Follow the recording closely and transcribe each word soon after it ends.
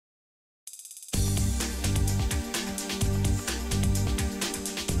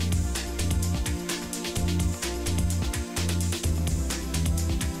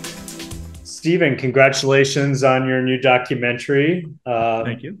Stephen, congratulations on your new documentary,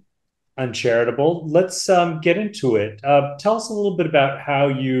 Thank you. Uncharitable. Let's get into it. Tell us a little bit about how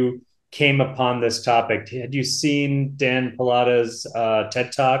you came upon this topic. Had you seen Dan Pallotta's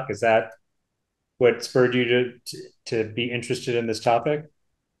TED Talk? Is that what spurred you to be interested in this topic?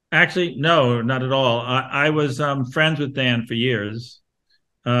 Actually, no, not at all. I was friends with Dan for years.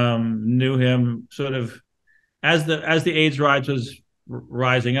 Knew him sort of as the AIDS rise was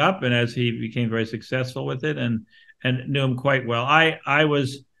rising up, and as he became very successful with it, and knew him quite well. I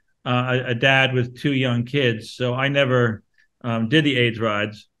was a dad with two young kids, so I never did the AIDS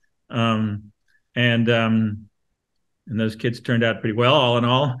rides, um, and um, and those kids turned out pretty well, all in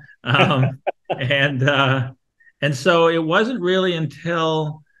all. And and so it wasn't really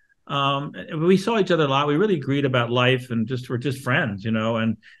until we saw each other a lot. We really agreed about life, and just were just friends,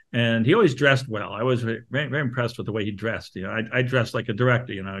 And he always dressed well. I was very, very impressed with the way he dressed. I dressed like a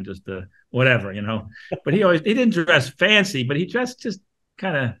director, just whatever. But he didn't dress fancy, but he dressed just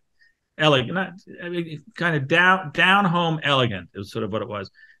kind of elegant, not I mean, kind of down home elegant is sort of what it was.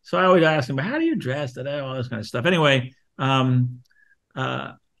 So I always ask him, "How do you dress?" And all this kind of stuff. Anyway,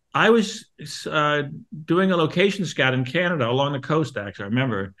 uh, I was doing a location scout in Canada along the coast. Actually, I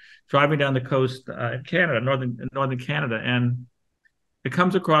remember driving down the coast in Canada, northern Canada, and it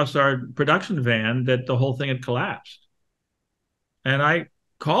comes across our production van that the whole thing had collapsed. And I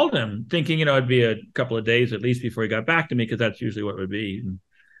called him, thinking it'd be a couple of days at least before he got back to me, because that's usually what it would be.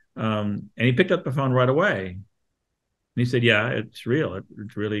 And he picked up the phone right away. And he said, "Yeah, it's real.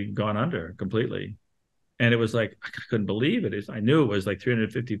 It's really gone under completely." And it was like, I couldn't believe it. I knew it was like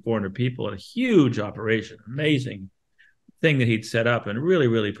 350, 400 people and a huge operation, amazing thing that he'd set up, and really,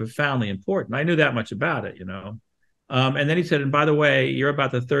 really profoundly important. I knew that much about it. And then he said, "And by the way, you're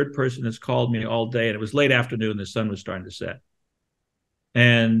about the third person that's called me all day." And it was late afternoon. The sun was starting to set.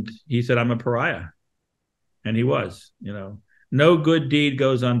 And he said, "I'm a pariah." And he was. No good deed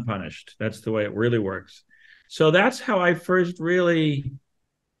goes unpunished. That's the way it really works. So that's how I first really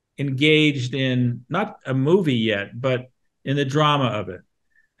engaged in not a movie yet, but in the drama of it.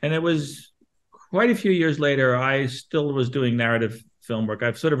 And it was quite a few years later, I still was doing narrative film work.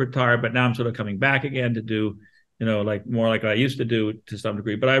 I've sort of retired, but now I'm sort of coming back again to do, like more like I used to do to some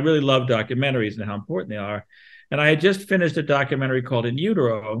degree. But I really love documentaries and how important they are. And I had just finished a documentary called In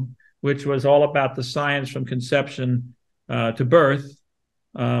Utero, which was all about the science from conception to birth,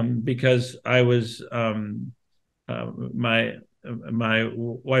 because I was my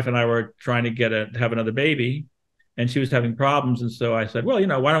wife and I were trying to have another baby, and she was having problems. And so I said, "Well,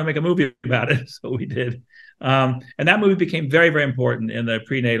 why don't we make a movie about it?" So we did. And that movie became very, very important in the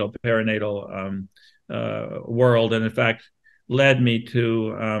prenatal, perinatal world. And in fact, led me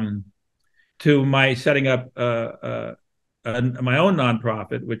to my setting up my own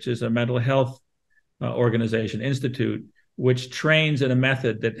nonprofit, which is a mental health organization, institute, which trains in a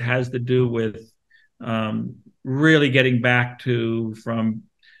method that has to do with really getting back to from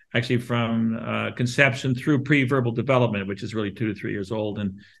conception through pre-verbal development, which is really 2 to 3 years old,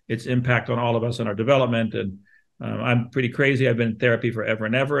 and its impact on all of us in our development. And I'm pretty crazy. I've been in therapy forever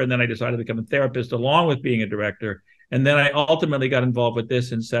and ever. And then I decided to become a therapist along with being a director. And then I ultimately got involved with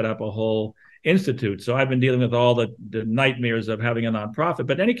this and set up a whole institute. So I've been dealing with all the nightmares of having a nonprofit.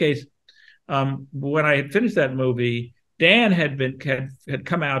 But in any case, when I had finished that movie, Dan had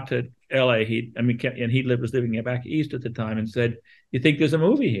come out to LA. And he was living back east at the time, and said, "You think there's a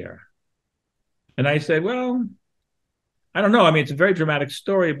movie here?" And I said, "Well, I don't know. I mean, it's a very dramatic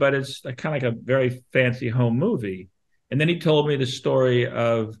story, but it's kind of like a very fancy home movie." And then he told me the story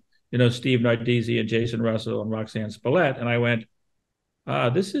of, Steve Nardizzi and Jason Russell and Roxanne Spillett. And I went,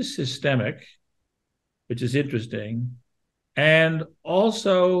 this is systemic, which is interesting. And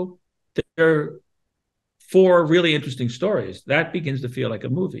also, there are four really interesting stories. That begins to feel like a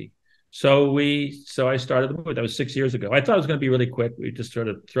movie. So I started the movie. That was 6 years ago. I thought it was going to be really quick. We just sort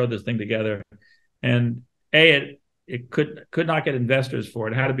of throw this thing together, and it could not get investors for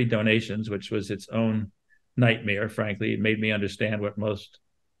it. It had to be donations, which was its own nightmare. Frankly, it made me understand what most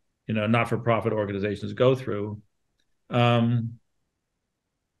not-for-profit organizations go through, um,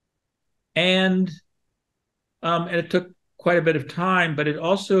 and and it took quite a bit of time. But it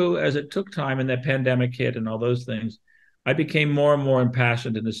also, as it took time, and the pandemic hit and all those things, I became more and more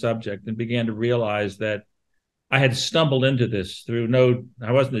impassioned in the subject and began to realize that I had stumbled into this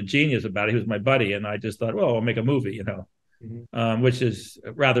I wasn't a genius about it. He was my buddy. And I just thought, well, I'll make a movie, Mhm. which is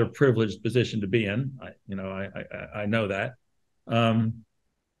a rather privileged position to be in. I know that.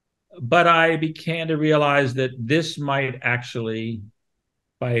 But I began to realize that this might actually,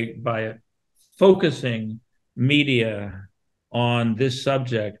 by focusing media on this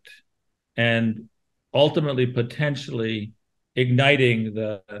subject and ultimately potentially igniting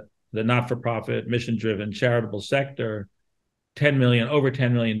the not-for-profit, mission-driven, charitable sector, 10 million, over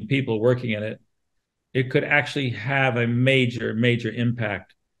 10 million people working in it, it could actually have a major, major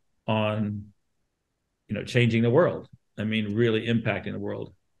impact on, changing the world. I mean, really impacting the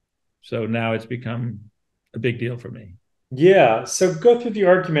world. So now it's become a big deal for me. Yeah. So go through the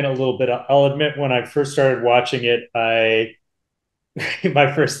argument a little bit. I'll admit when I first started watching it,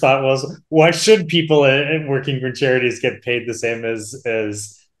 my first thought was, why should people working for charities get paid the same as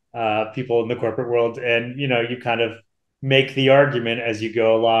people in the corporate world? And you kind of make the argument as you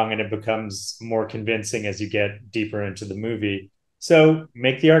go along, and it becomes more convincing as you get deeper into the movie. So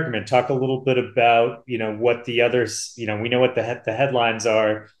make the argument. Talk a little bit about what the others. We know what the headlines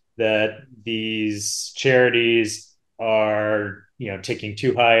are, that these charities are taking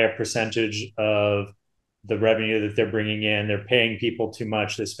too high a percentage of the revenue that they're bringing in. They're paying people too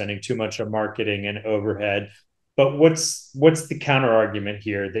much. They're spending too much on marketing and overhead. But what's the counter argument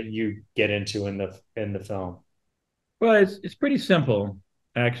here that you get into in the film? Well, it's pretty simple,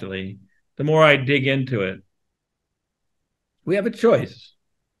 actually. The more I dig into it, we have a choice.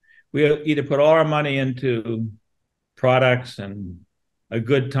 We either put all our money into products and a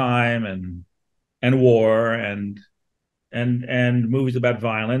good time and war and movies about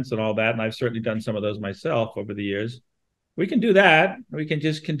violence and all that. And I've certainly done some of those myself over the years. We can do that. We can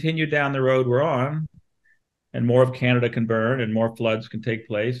just continue down the road we're on, and more of Canada can burn and more floods can take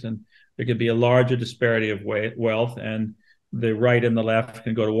place. And there could be a larger disparity of wealth, and the right and the left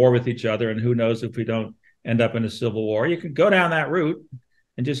can go to war with each other. And who knows if we don't end up in a civil war. You could go down that route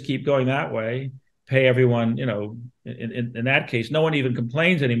and just keep going that way, pay everyone, in that case, no one even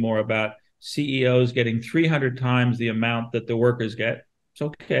complains anymore about CEOs getting 300 times the amount that the workers get. It's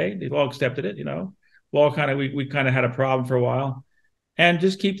okay. They've all accepted it, we kind of had a problem for a while, and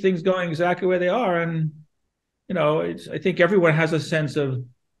just keep things going exactly where they are. And, I think everyone has a sense of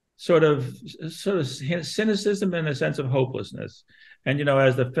sort of cynicism and a sense of hopelessness. And,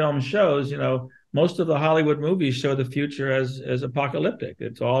 as the film shows, most of the Hollywood movies show the future as apocalyptic.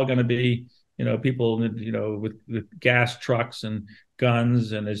 It's all going to be, people, with gas trucks and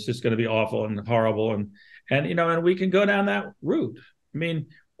guns, and it's just going to be awful and horrible. And we can go down that route. I mean,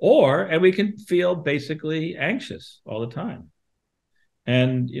 and we can feel basically anxious all the time.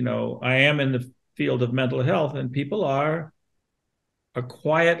 And, I am in the field of mental health, and people are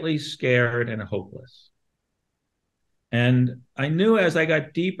quietly scared and hopeless. And I knew as I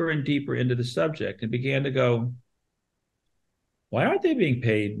got deeper and deeper into the subject and began to go, why aren't they being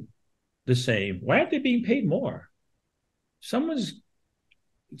paid the same? Why aren't they being paid more? Someone's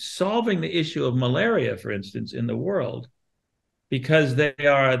solving the issue of malaria, for instance, in the world, because they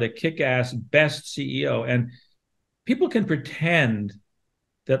are the kick-ass best CEO. And people can pretend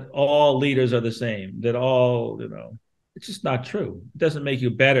that all leaders are the same, that all, it's just not true. It doesn't make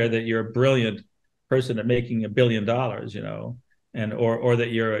you better that you're a brilliant person at making $1 billion, and or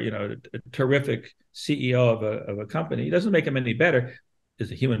that you're a terrific CEO of a company. It doesn't make them any better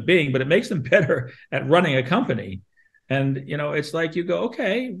as a human being, but it makes them better at running a company. And it's like you go,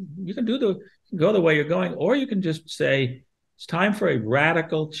 okay, you can go the way you're going, or you can just say it's time for a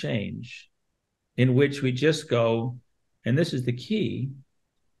radical change in which we just go, and this is the key.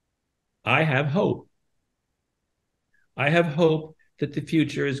 I have hope. I have hope that the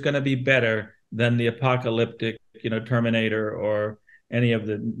future is going to be better than the apocalyptic, Terminator, or any of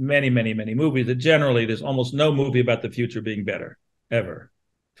the many, many, many movies. That generally there's almost no movie about the future being better, ever.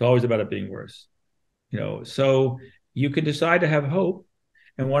 It's always about it being worse. So you can decide to have hope.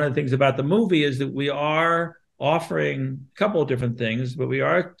 And one of the things about the movie is that we are offering a couple of different things, but we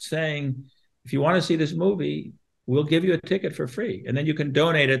are saying, if you want to see this movie, we'll give you a ticket for free. And then you can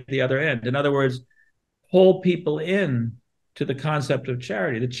donate at the other end. In other words, pull people in to the concept of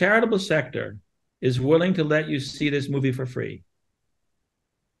charity. The charitable sector is willing to let you see this movie for free.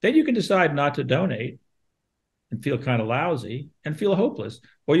 Then you can decide not to donate and feel kind of lousy and feel hopeless.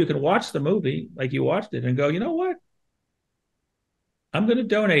 Or you can watch the movie like you watched it and go, you know what? I'm going to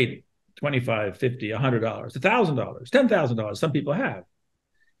donate $25, $50, $100, $1,000, $10,000. Some people have,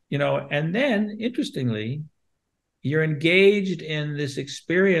 and then interestingly, you're engaged in this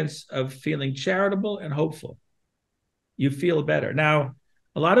experience of feeling charitable and hopeful. You feel better. Now,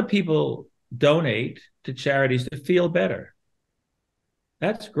 a lot of people donate to charities to feel better.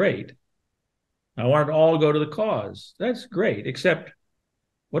 That's great. I want it all to go to the cause. That's great. Except,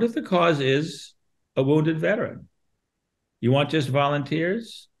 what if the cause is a wounded veteran? You want just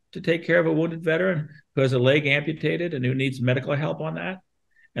volunteers to take care of a wounded veteran who has a leg amputated and who needs medical help on that?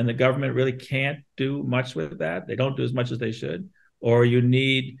 And the government really can't do much with that. They don't do as much as they should. or you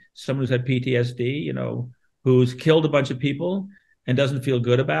need someone who's had PTSD, who's killed a bunch of people and doesn't feel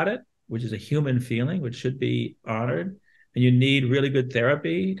good about it, which is a human feeling, which should be honored. And you need really good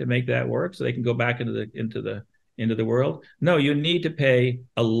therapy to make that work so they can go back into the world. No, you need to pay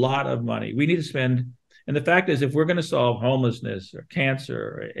a lot of money. We need to spend, and the fact is, if we're going to solve homelessness or cancer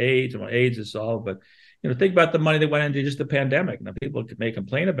or AIDS, well, AIDS is solved, but think about the money that went into just the pandemic. Now, people may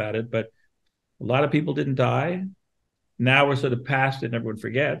complain about it, but a lot of people didn't die. Now we're sort of past it and everyone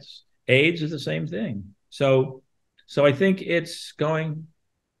forgets. AIDS is the same thing. So I think it's going,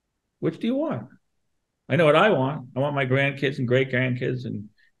 which do you want? I know what I want. I want my grandkids and great grandkids and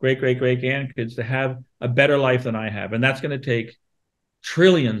great great great grandkids to have a better life than I have. And that's going to take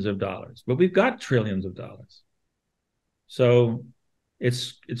trillions of dollars, but we've got trillions of dollars. So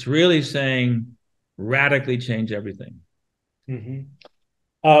it's really saying radically change everything. Mm-hmm.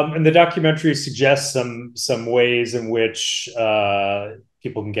 And the documentary suggests some ways in which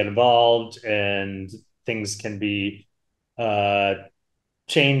people can get involved and things can be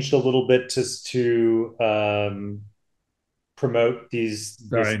changed a little bit to promote this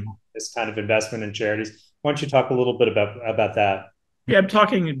kind of investment in charities. Why don't you talk a little bit about that? Yeah, I'm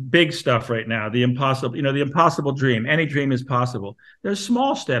talking big stuff right now. The impossible dream. Any dream is possible. There's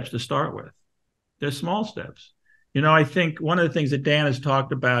small steps to start with. There's small steps. I think one of the things that Dan has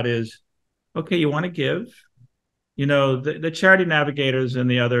talked about is, okay, you want to give. The charity navigators and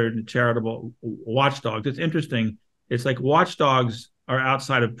the other charitable watchdogs. It's interesting. It's like watchdogs are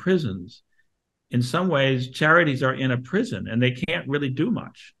outside of prisons. In some ways, charities are in a prison and they can't really do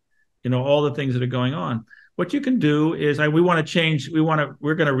much. All the things that are going on. What you can do is we want to change.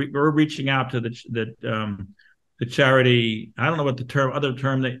 We're reaching out to the charity. I don't know what the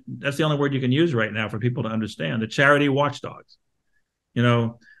term that's the only word you can use right now for people to understand. The charity watchdogs. We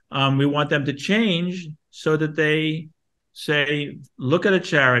want them to change so that they say, look at a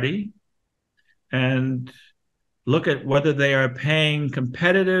charity and look at whether they are paying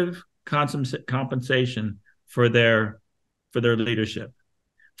competitive compensation for their leadership.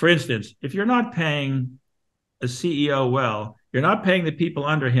 For instance, if you're not paying a CEO well, you're not paying the people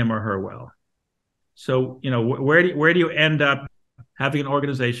under him or her well. So, where do you end up having an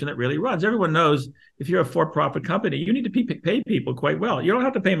organization that really runs? Everyone knows if you're a for-profit company, you need to pay people quite well. You don't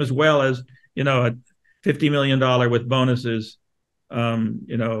have to pay them as well as, a $50 million with bonuses,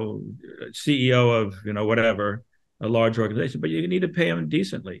 CEO of, whatever, a large organization, but you need to pay them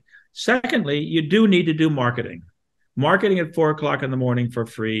decently. Secondly, you do need to do marketing. Marketing at 4:00 in the morning for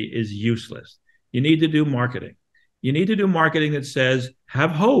free is useless. You need to do marketing. You need to do marketing that says,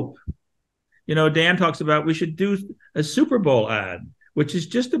 have hope. Dan talks about we should do a Super Bowl ad, which is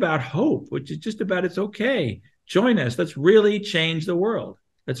just about hope, which is just about it's okay. Join us. Let's really change the world.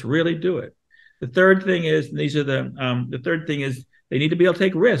 Let's really do it. The third thing is, they need to be able to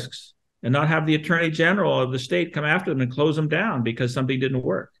take risks and not have the attorney general of the state come after them and close them down because something didn't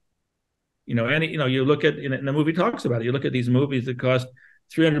work. You look at, and the movie talks about it. You look at these movies that cost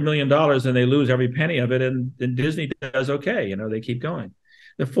 $300 million and they lose every penny of it, and Disney does okay. They keep going.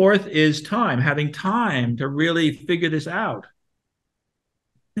 The fourth is time, having time to really figure this out.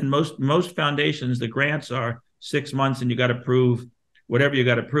 In most foundations, the grants are 6 months, and you got to prove whatever you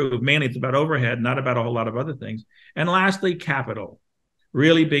got to prove. Mainly, it's about overhead, not about a whole lot of other things. And lastly, capital.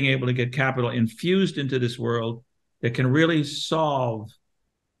 Really being able to get capital infused into this world that can really solve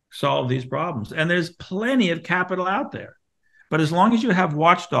these problems. And there's plenty of capital out there. But as long as you have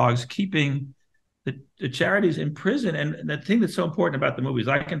watchdogs keeping the charities in prison, and the thing that's so important about the movies,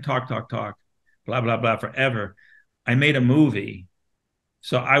 I can talk, blah, blah, blah, forever. I made a movie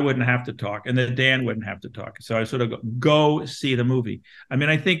so I wouldn't have to talk, and then Dan wouldn't have to talk. So I sort of go see the movie.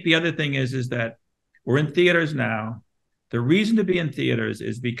 I think the other thing is that we're in theaters now. The reason to be in theaters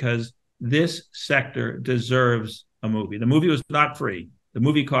is because this sector deserves a movie. The movie was not free. The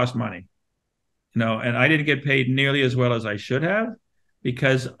movie cost money. And I didn't get paid nearly as well as I should have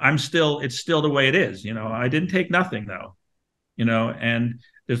because it's still the way it is. I didn't take nothing though, and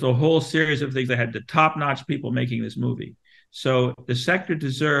there's a whole series of things. I had the top-notch people making this movie. So the sector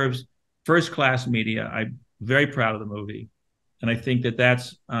deserves first-class media. I'm very proud of the movie. And I think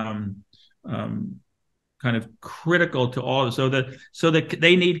that's kind of critical to all of it. So that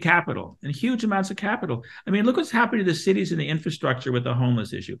they need capital and huge amounts of capital. Look what's happening to the cities and the infrastructure with the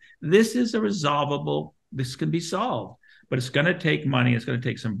homeless issue. This can be solved, but it's going to take money. It's going to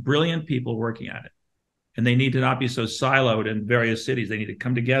take some brilliant people working at it. And they need to not be so siloed in various cities. They need to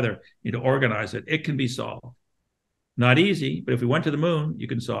come together, need to organize it. It can be solved. Not easy, but if we went to the moon, you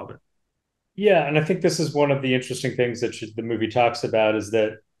can solve it. Yeah, and I think this is one of the interesting things that the movie talks about is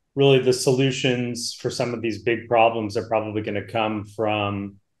that really the solutions for some of these big problems are probably going to come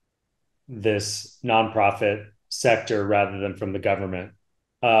from this nonprofit sector rather than from the government.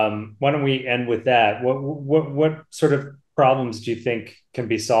 Why don't we end with that? What sort of problems do you think can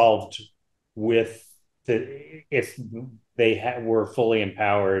be solved with if were fully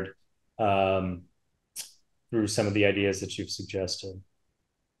empowered um, through some of the ideas that you've suggested?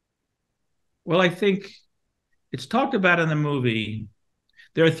 Well, I think it's talked about in the movie.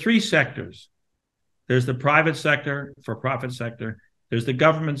 There are three sectors. There's the private sector, for-profit sector, there's the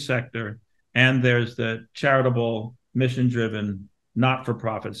government sector, and there's the charitable, mission-driven,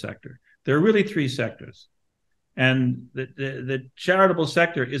 not-for-profit sector. There are really three sectors. And the charitable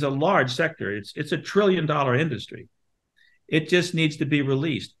sector is a large sector. It's a $1 trillion industry. It just needs to be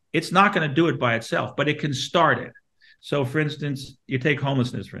released. It's not going to do it by itself, but it can start it. So, for instance, you take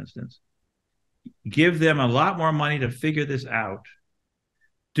homelessness, for instance. Give them a lot more money to figure this out.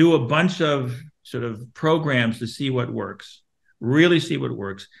 Do a bunch of sort of programs to see what works, really see what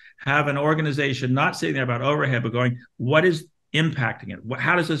works. Have an organization not sitting there about overhead, but going, what is impacting it?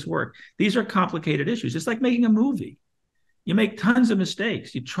 How does this work? These are complicated issues. It's like making a movie. You make tons of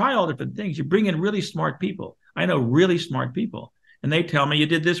mistakes. You try all different things. You bring in really smart people. I know really smart people. And they tell me you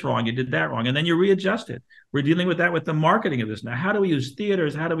did this wrong, you did that wrong, and then you readjust it. We're dealing with that with the marketing of this now. How do we use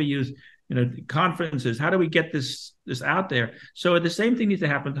theaters? How do we use conferences? How do we get this out there? So the same thing needs to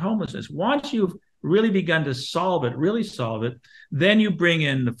happen to homelessness. Once you've really begun to solve it, really solve it, then you bring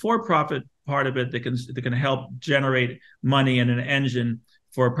in the for-profit part of it that can help generate money and an engine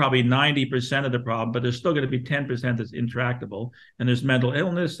for probably 90% of the problem, but there's still going to be 10% that's intractable. And there's mental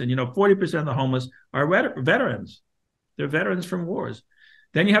illness, and 40% of the homeless are veterans. They're veterans from wars.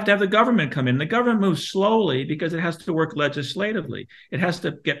 Then you have to have the government come in. The government moves slowly because it has to work legislatively. It has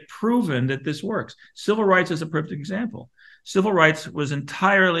to get proven that this works. Civil rights is a perfect example. Civil rights was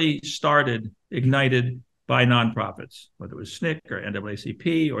entirely ignited by nonprofits, whether it was SNCC or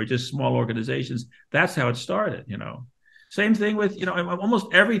NAACP or just small organizations. That's how it started, Same thing with,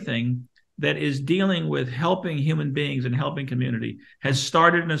 almost everything that is dealing with helping human beings and helping community has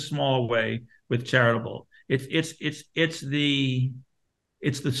started in a small way with charitable. It's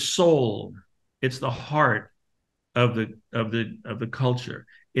the soul, it's the heart of the culture.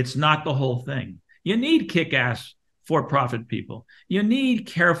 It's not the whole thing. You need kick-ass for-profit people. You need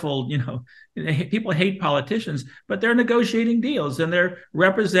careful, people hate politicians, but they're negotiating deals and they're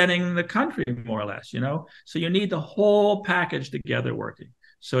representing the country more or less, So you need the whole package together working.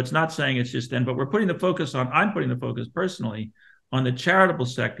 So it's not saying it's just them, but I'm putting the focus personally on the charitable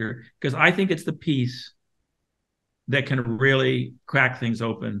sector because I think it's the piece that can really crack things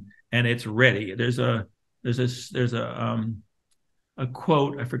open, and it's ready. There's a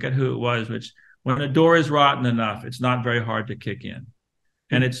quote, I forget who it was, which when a door is rotten enough, it's not very hard to kick in.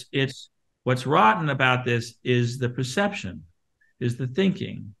 And it's what's rotten about this is the perception, is the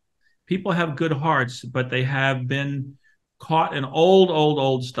thinking. People have good hearts, but they have been caught in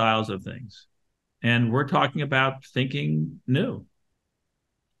old styles of things. And we're talking about thinking new.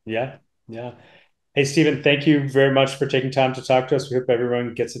 Yeah. Hey, Stephen, thank you very much for taking time to talk to us. We hope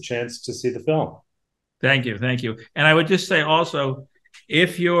everyone gets a chance to see the film. Thank you. And I would just say also,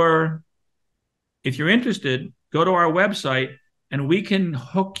 if you're interested, go to our website and we can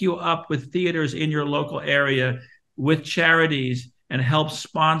hook you up with theaters in your local area, with charities, and help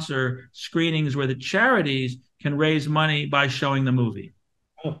sponsor screenings where the charities can raise money by showing the movie.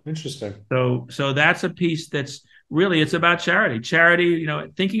 Oh, interesting. So that's a piece that's really, it's about charity. Charity,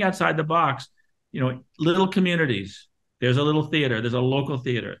 thinking outside the box. Little communities. There's a little theater. There's a local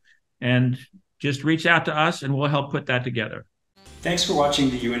theater. And just reach out to us and we'll help put that together. Thanks for watching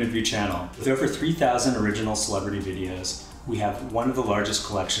the You Interview channel. With over 3,000 original celebrity videos, we have one of the largest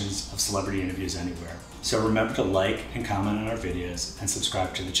collections of celebrity interviews anywhere. So remember to like and comment on our videos and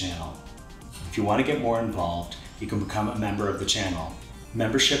subscribe to the channel. If you want to get more involved, you can become a member of the channel.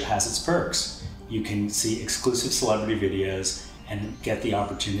 Membership has its perks. You can see exclusive celebrity videos and get the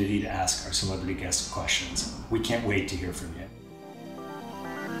opportunity to ask our celebrity guests questions. We can't wait to hear from you.